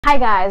Hi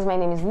guys, my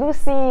name is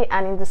Lucy,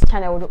 and in this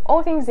channel we do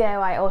all things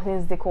DIY, all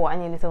things decor,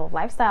 and a little of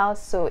lifestyle.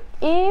 So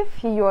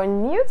if you're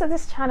new to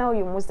this channel,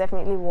 you're most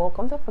definitely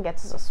welcome. Don't forget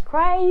to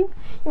subscribe,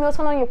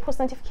 turn on your post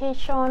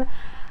notification,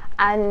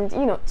 and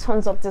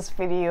thumbs up this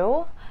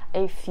video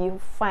if you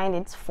find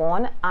it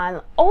fun.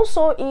 And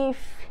also, if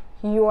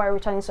you are a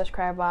returning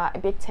subscriber, a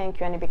big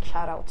thank you and a big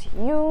shout out to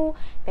you.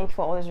 Thank you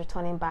for always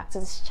returning back to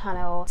this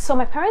channel. So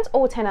my parents'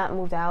 old tenant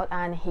moved out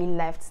and he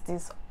left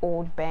this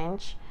old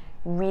bench,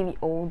 really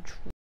old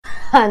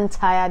and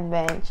tired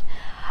bench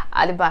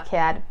at the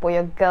backyard, but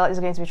your girl is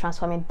going to be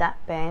transforming that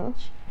bench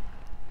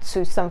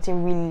to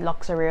something really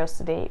luxurious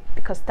today,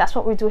 because that's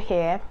what we do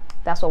here.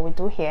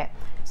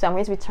 So I'm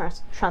going to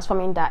be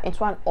transforming that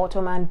into an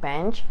Ottoman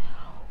bench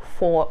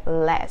for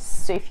less.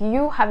 So if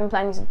you have been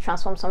planning to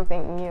transform something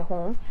in your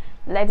home,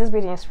 let this be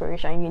the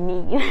inspiration you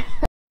need.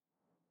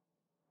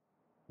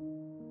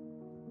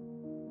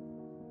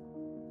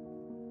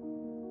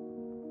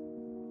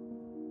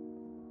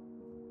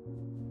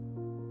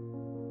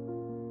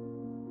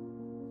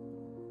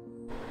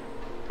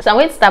 So I'm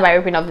going to start by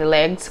ripping off the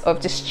legs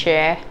of this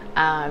chair.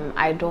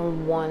 I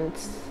don't want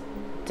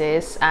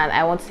this, and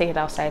I want to take it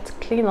outside to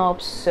clean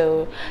up.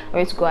 So I'm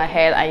going to go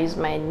ahead and use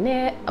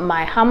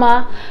my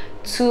hammer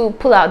to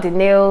pull out the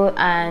nail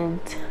and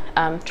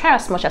try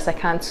as much as I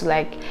can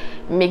to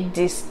make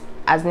this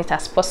as neat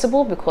as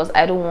possible, because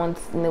I don't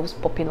want nails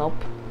popping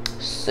up.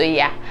 So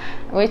yeah,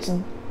 I'm going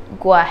to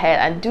go ahead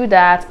and do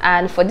that.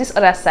 And for this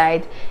other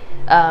side,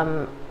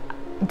 the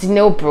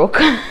nail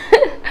broke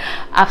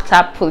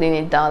after pulling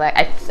it down.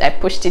 I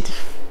pushed it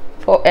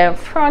for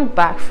front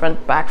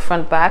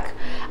back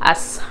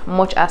as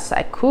much as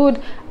I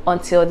could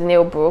until the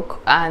nail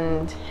broke,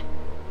 and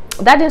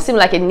that didn't seem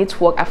like a neat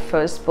work at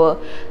first, but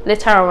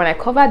later on when I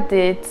covered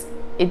it,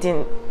 it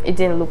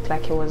didn't look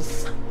like it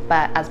was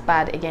as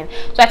bad again.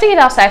 So I take it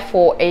outside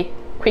for a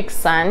quick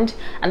sand,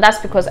 and that's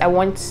because I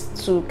want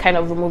to kind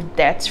of remove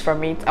dirt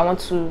from it. I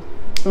want to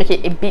make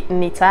it a bit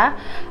neater.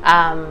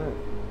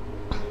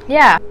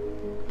 Yeah.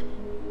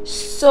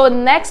 So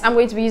next I'm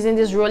going to be using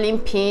these rolling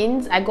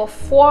pins. I got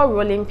 4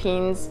 rolling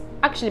pins.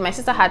 Actually my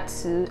sister had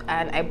 2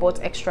 and I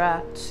bought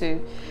extra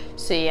 2.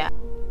 So yeah,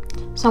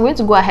 so I'm going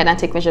to go ahead and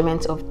take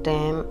measurements of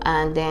them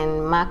and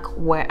then mark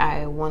where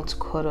I want to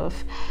cut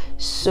off.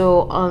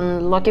 So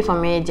lucky for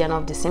me, they're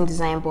not the same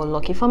design, but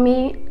lucky for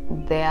me,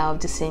 they are of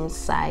the same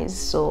size,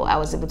 so I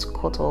was able to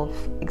cut off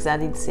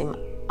exactly the same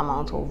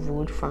amount of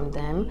wood from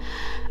them.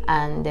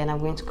 And then I'm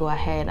going to go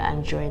ahead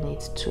and join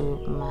it to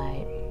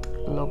my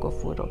log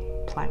of wood or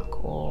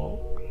plank or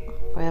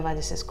whatever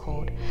this is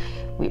called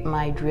with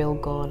my drill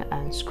gun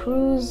and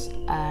screws.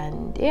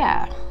 And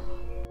yeah,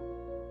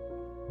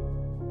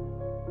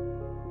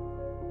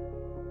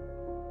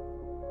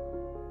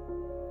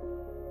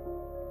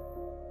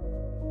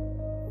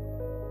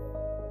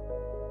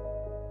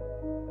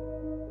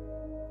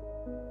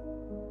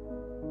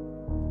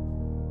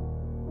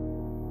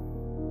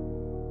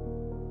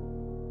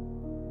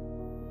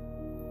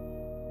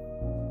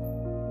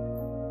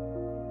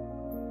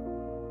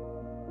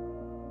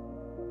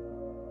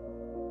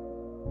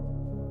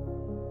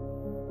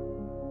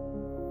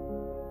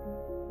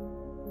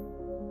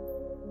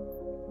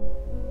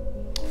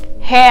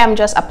 here I'm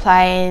just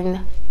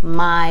applying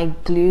my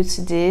glue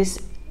to this.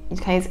 You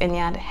can use any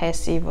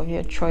adhesive of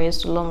your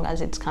choice, so long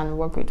as it can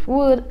work with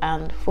wood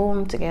and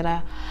foam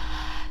together.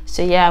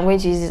 So yeah, I'm going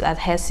to use this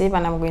adhesive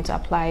and I'm going to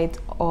apply it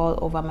all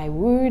over my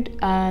wood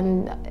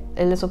and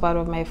a little part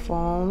of my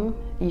foam.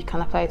 You can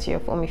apply it to your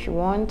foam if you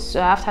want. So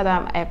after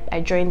that,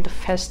 I joined the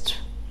first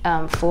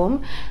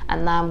foam,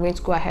 and now I'm going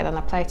to go ahead and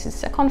apply it to the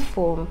second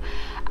foam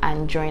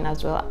and join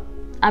as well.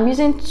 I'm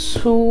using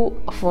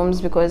 2 foams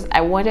because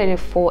I wanted a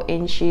 4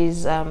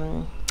 inches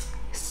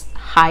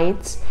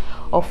height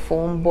of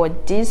foam,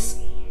 but this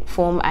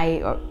foam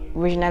I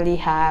originally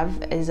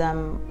have is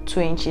 2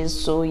 inches.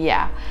 So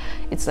yeah,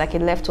 it's like a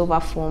leftover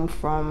foam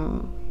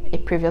from a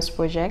previous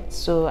project,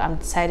 so I'm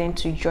deciding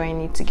to join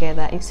it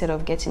together instead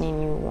of getting a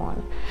new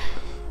one.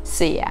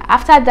 So yeah,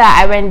 after that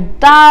I went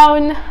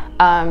down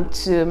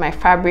to my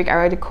fabric. I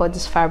already cut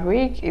this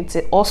fabric. It's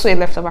also a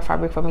leftover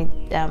fabric from it,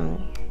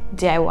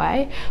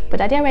 DIY, but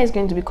that DIY is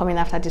going to be coming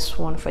after this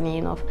one, funny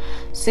enough.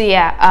 So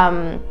yeah,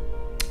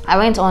 I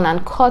went on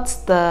and cut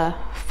the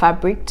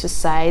fabric to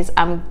size.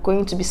 I'm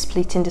going to be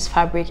splitting this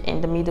fabric in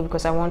the middle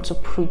because I want to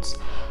put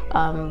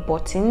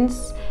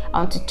buttons. I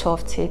want to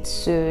tuft it,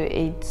 so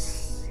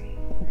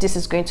this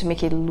is going to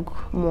make it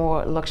look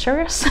more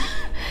luxurious. So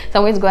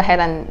I'm going to go ahead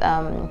and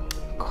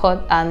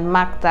cut and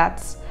mark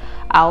that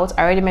out.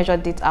 I already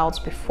measured it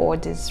out before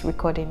this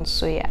recording,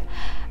 so yeah,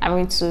 I'm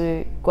going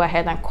to go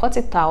ahead and cut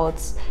it out,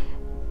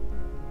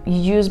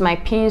 use my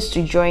pins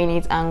to join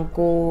it, and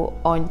go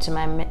onto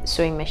my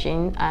sewing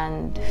machine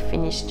and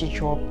finish the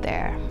job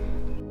there.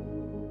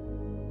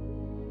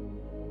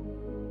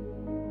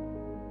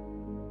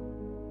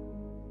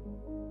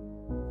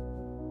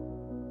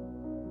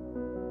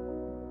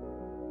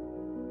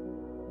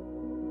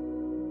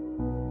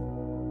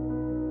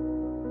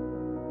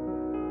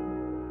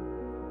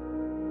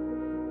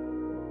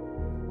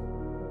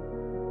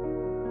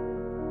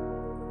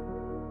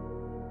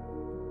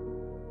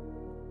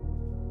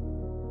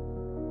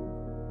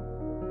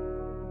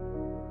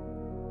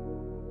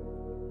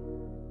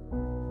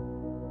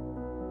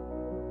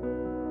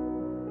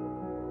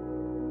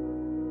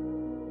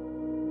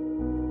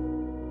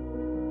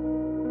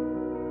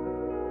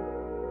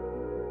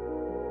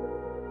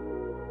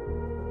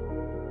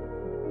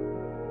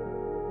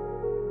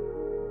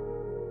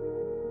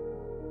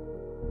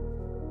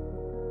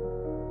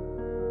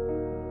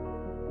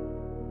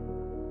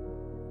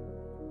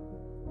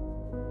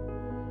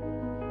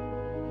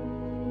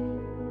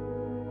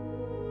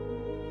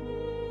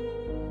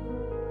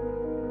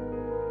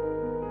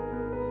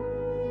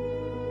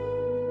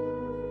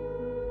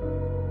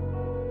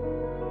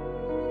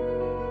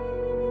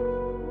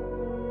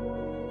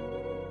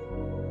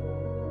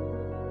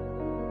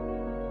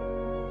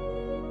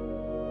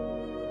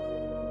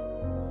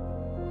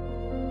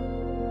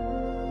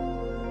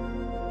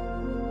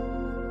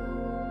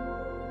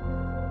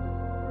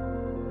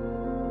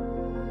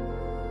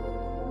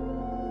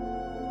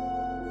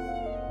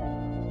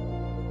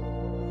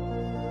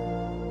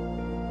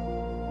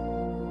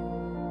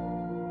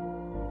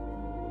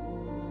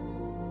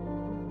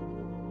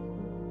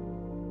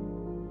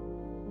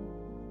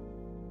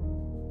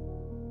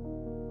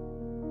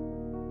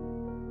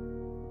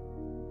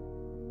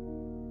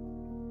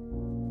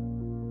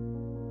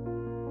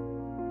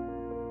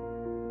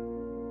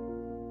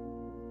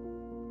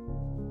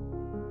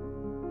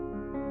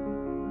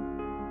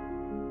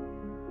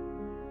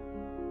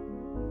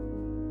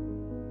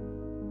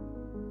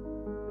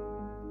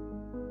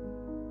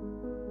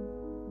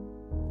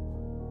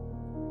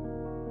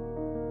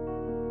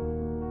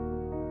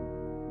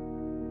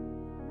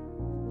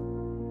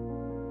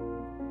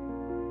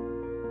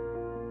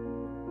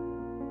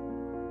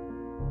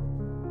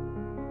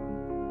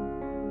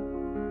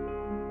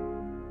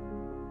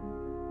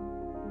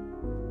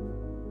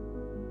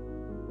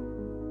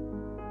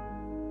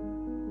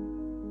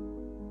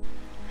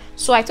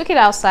 So I took it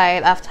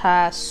outside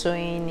after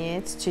sewing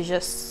it to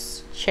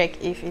just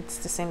check if it's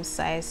the same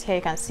size. Here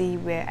you can see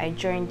where I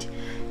joined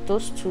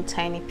those two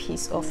tiny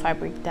pieces of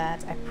fabric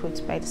that I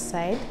put by the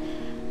side,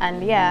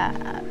 and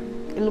yeah,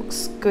 it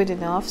looks good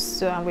enough.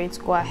 So I'm going to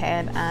go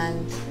ahead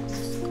and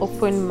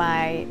open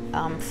my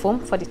foam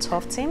for the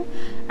tufting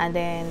and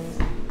then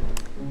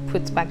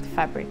put back the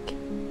fabric.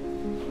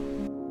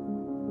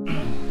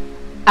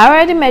 I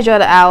already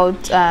measured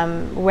out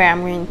where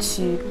I'm going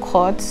to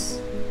cut.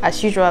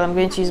 As usual, I'm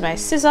going to use my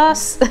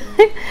scissors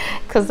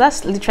because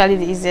that's literally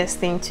the easiest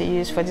thing to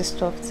use for this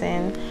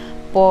tufting,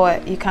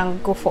 but you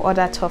can go for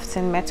other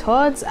tufting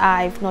methods.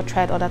 I've not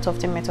tried other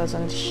tufting methods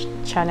on this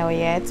channel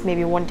yet.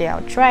 Maybe one day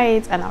I'll try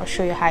it and I'll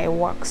show you how it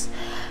works.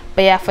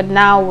 But yeah, for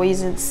now we're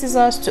using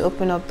scissors to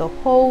open up the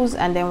holes,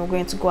 and then we're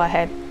going to go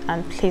ahead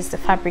and place the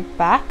fabric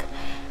back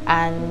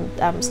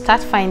and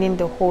start finding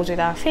the holes with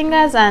our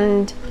fingers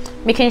and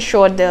making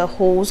sure the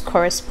holes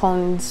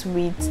corresponds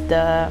with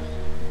the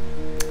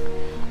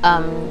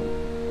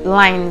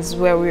lines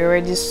where we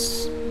already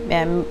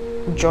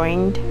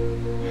joined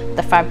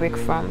the fabric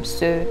from.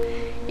 So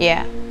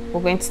yeah, we're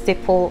going to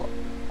staple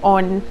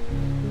on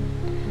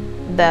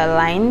the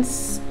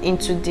lines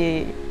into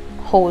the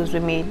holes we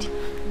made.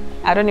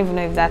 I don't even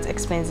know if that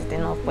explains it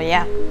enough, but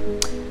yeah.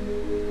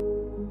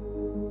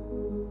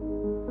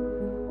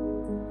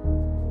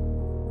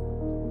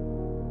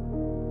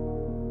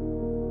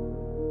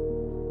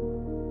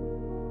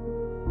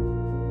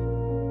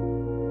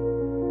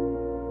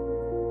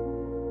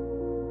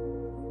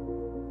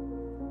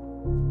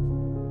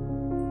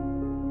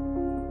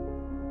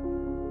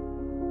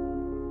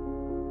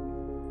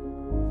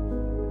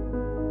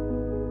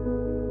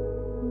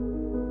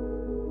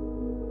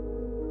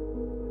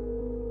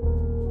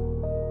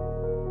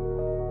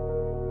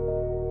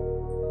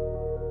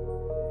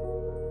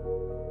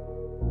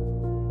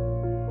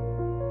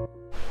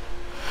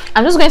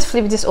 I'm just going to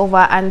flip this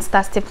over and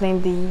start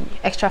stapling the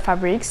extra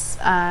fabrics.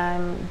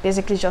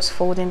 Basically just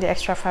folding the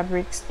extra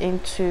fabrics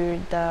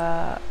into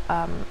the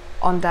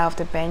under of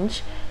the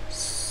bench,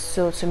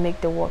 so to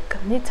make the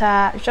work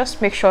neater.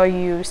 Just make sure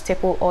you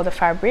staple all the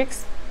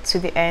fabrics to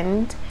the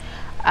end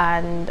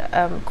and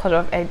cut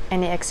off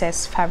any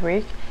excess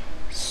fabric,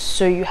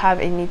 so you have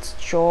a neat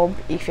job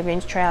if you're going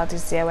to try out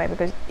this DIY,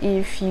 because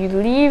if you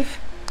leave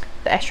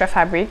the extra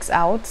fabrics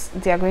out,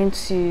 they are going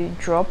to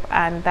drop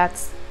and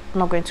that's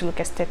not going to look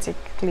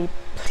aesthetically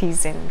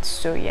pleasing.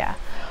 So yeah,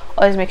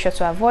 always make sure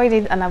to avoid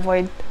it and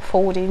avoid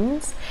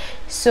foldings.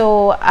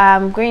 So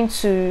I'm going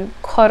to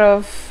cut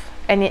off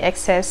any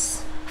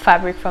excess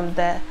fabric from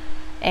the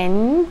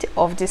end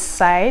of this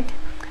side,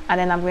 and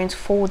then I'm going to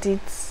fold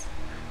it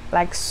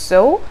like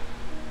so.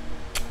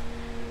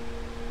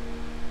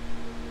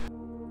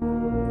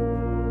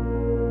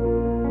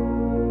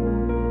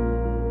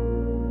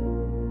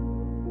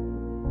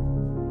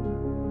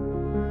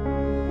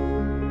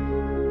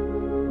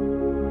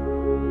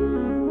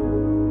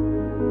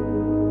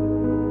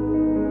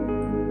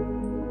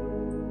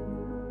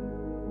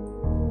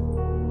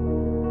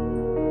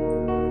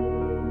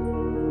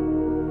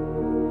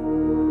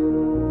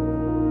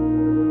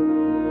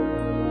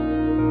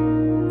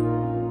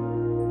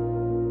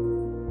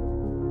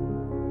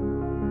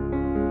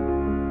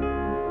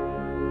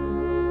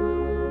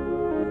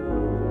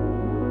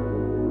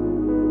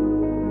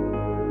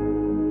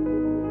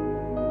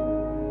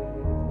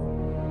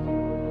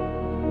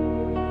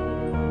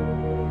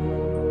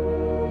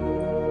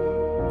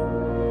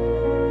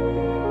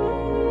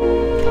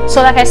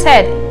 So like I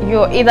said,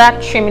 you're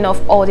either trimming off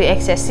all the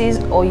excesses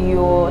or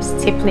you're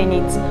stapling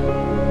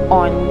it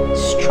on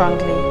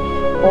strongly.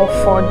 But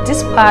for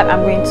this part,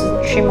 I'm going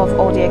to trim off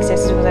all the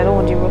excesses because I don't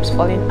want the ropes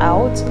falling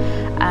out,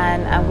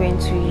 and I'm going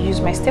to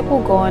use my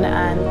staple gun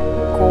and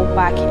go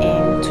back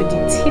into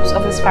the tips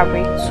of this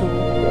fabric to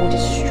hold it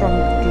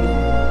strongly.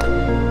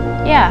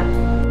 Yeah.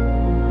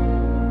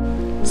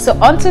 So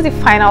onto the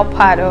final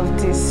part of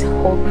this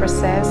whole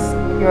process.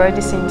 You're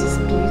already seeing this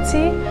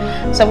beauty.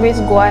 So I'm going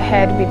to go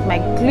ahead with my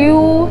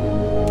glue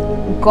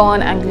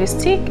gun and glue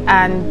stick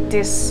and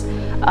this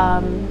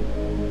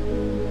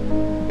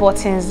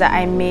buttons that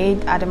I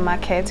made at the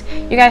market.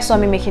 You guys saw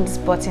me making this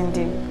button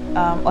the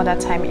other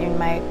time in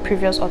my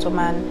previous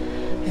Ottoman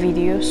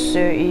video. So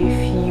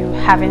if you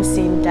haven't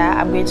seen that,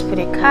 I'm going to put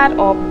a card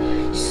up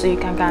so you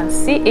can go and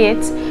see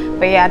it.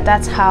 But yeah,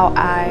 that's how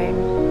I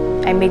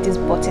made these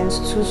buttons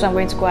too. So I'm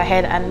going to go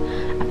ahead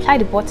and apply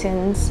the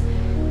buttons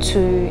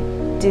to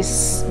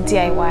this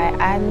DIY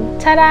and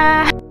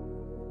ta-da!